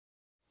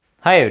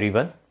Hi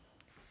everyone.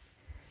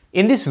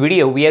 In this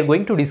video we are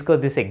going to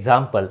discuss this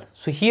example.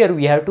 So here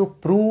we have to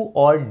prove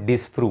or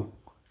disprove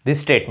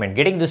this statement.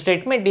 Getting the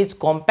statement is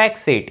compact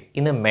set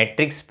in a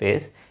metric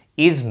space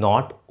is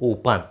not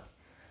open.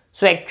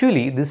 So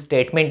actually this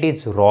statement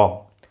is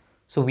wrong.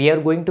 So we are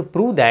going to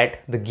prove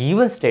that the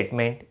given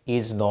statement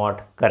is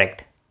not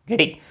correct.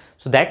 Getting?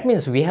 So that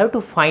means we have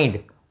to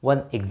find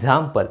one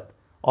example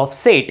of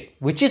set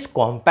which is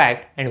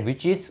compact and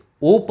which is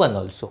open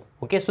also.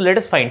 Okay, so let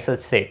us find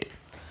such set.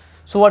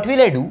 So what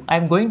will I do? I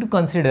am going to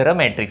consider a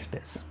metric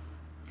space.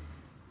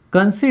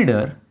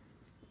 Consider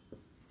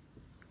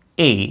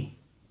a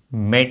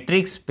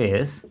metric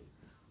space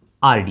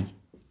Rd.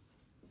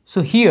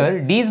 So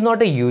here D is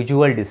not a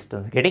usual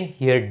distance. Getting?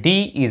 Here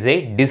D is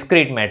a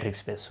discrete metric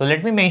space. So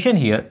let me mention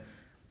here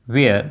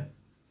where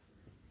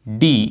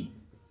D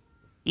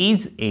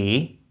is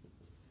a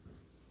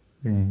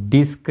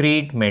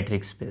discrete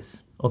metric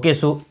space. Okay,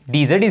 so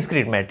D is a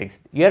discrete matrix.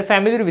 You are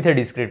familiar with a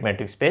discrete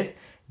metric space.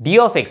 D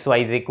of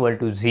xy is equal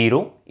to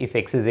 0 if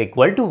x is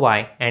equal to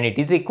y, and it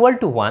is equal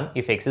to 1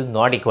 if x is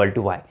not equal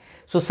to y.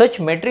 So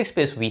such metric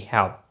space we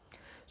have.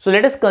 So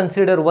let us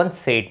consider one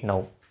set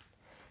now.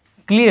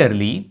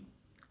 Clearly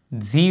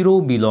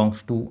 0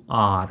 belongs to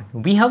R.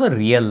 We have a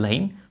real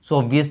line, so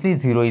obviously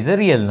 0 is a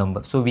real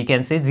number. So we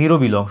can say 0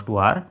 belongs to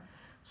R.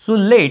 So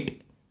let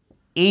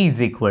A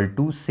is equal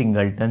to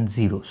singleton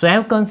 0. So I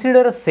have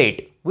considered a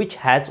set which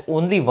has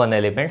only one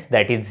element,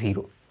 that is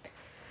 0.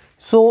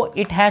 So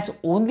it has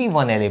only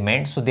one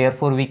element, so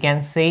therefore we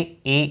can say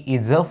A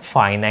is a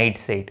finite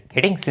set.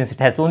 Getting? Since it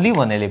has only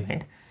one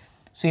element,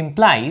 so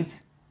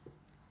implies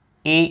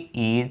A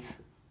is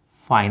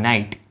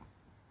finite.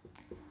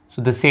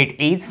 So the set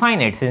A is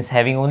finite since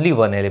having only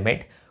one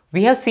element.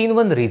 We have seen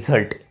one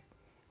result.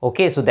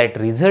 Okay, so that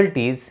result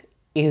is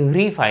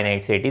every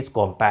finite set is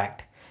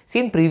compact. See,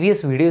 in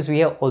previous videos we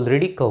have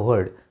already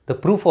covered the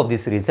proof of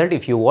this result.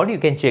 If you want, you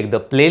can check the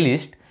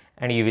playlist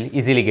and you will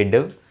easily get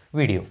the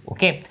video.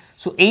 Okay,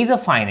 so A is a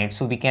finite,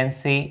 so we can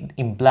say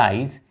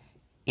implies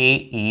A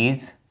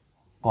is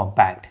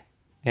compact.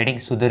 Getting?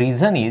 So the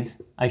reason is,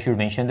 I should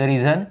mention the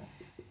reason,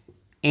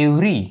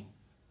 every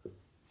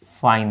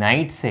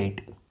finite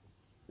set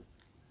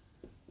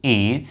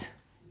is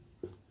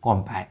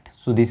compact.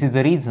 So this is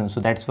the reason. So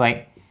that's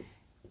why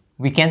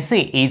we can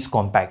say A is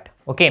compact.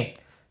 Okay,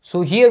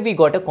 so here we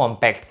got a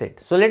compact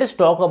set. So let us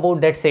talk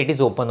about that set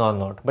is open or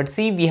not. But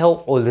see, we have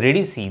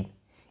already seen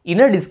in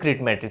a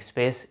discrete metric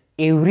space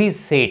every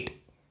set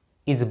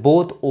is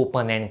both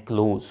open and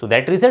closed. So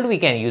that result we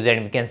can use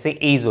and we can say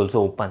A is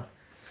also open.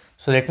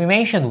 So let me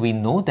mention, we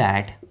know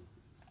that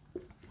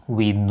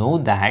in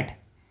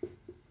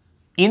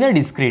a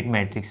discrete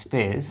metric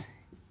space,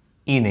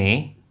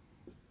 every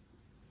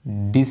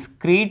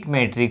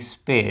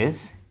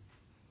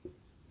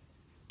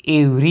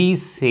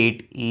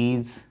set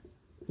is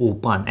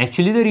open.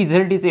 Actually the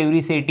result is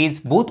every set is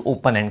both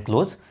open and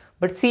closed.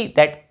 But see,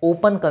 that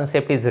open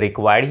concept is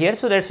required here,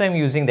 so that's why I'm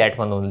using that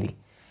one only.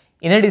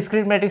 In a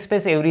discrete metric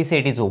space, every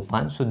set is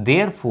open, so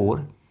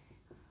therefore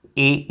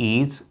A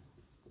is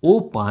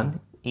open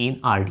in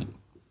Rd.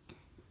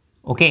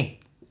 Okay,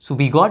 so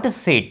we got a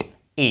set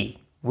A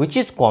which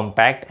is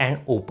compact and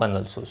open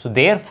also. So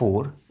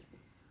therefore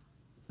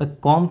a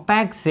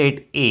compact set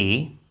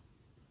A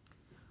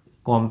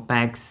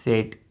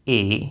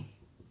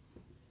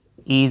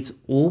is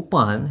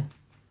open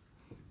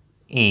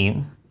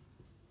in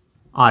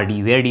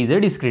Rd, where D is a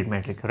discrete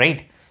metric,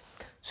 right?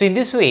 So in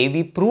this way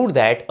we proved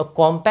that a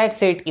compact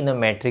set in a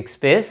metric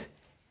space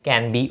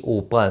can be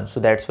open.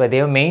 So that's why they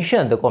have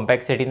mentioned the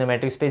compact set in a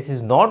metric space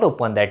is not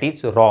open, that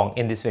is wrong.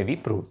 In this way we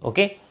proved.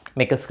 Okay,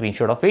 make a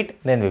screenshot of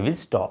it, then we will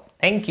stop.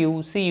 Thank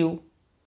you, see you.